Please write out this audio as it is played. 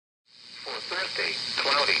Wednesday,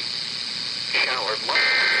 cloudy. Shower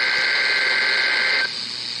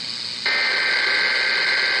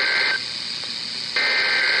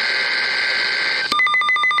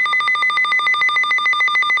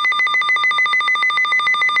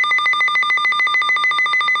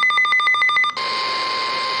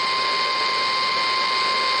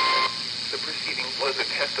The proceeding was a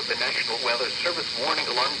test of the National Weather Service warning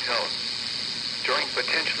alarm tone. During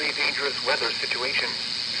potentially dangerous weather situations,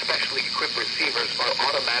 specially equipped receivers are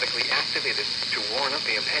automatically activated to warn of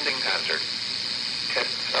the impending hazard.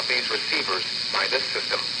 Tests of these receivers by this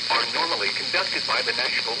system are normally conducted by the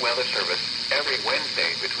National Weather Service every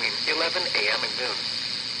Wednesday between 11 a.m. and noon.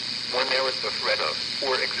 When there is the threat of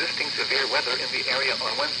or existing severe weather in the area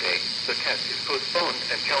on Wednesday, the test is postponed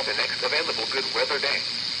until the next available good weather day.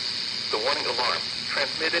 The warning alarm,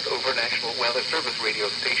 transmitted over National Weather Service radio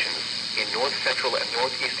stations in North Central and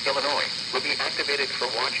Northeast Illinois, will be activated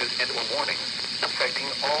for watches and/or warnings, affecting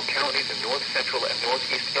all counties in North Central and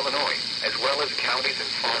Northeast Illinois, as well as counties in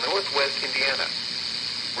far Northwest Indiana.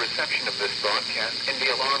 Reception of this broadcast and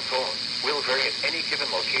the alarm tone will vary at any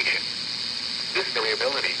given location. This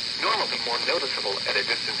variability, normally more noticeable at a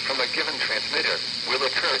distance from a given transmitter, will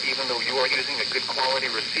occur even though you are using a good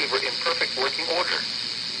quality receiver in perfect working order.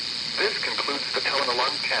 This concludes the tone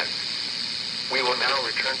alarm test. We will now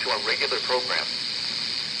return to our regular program.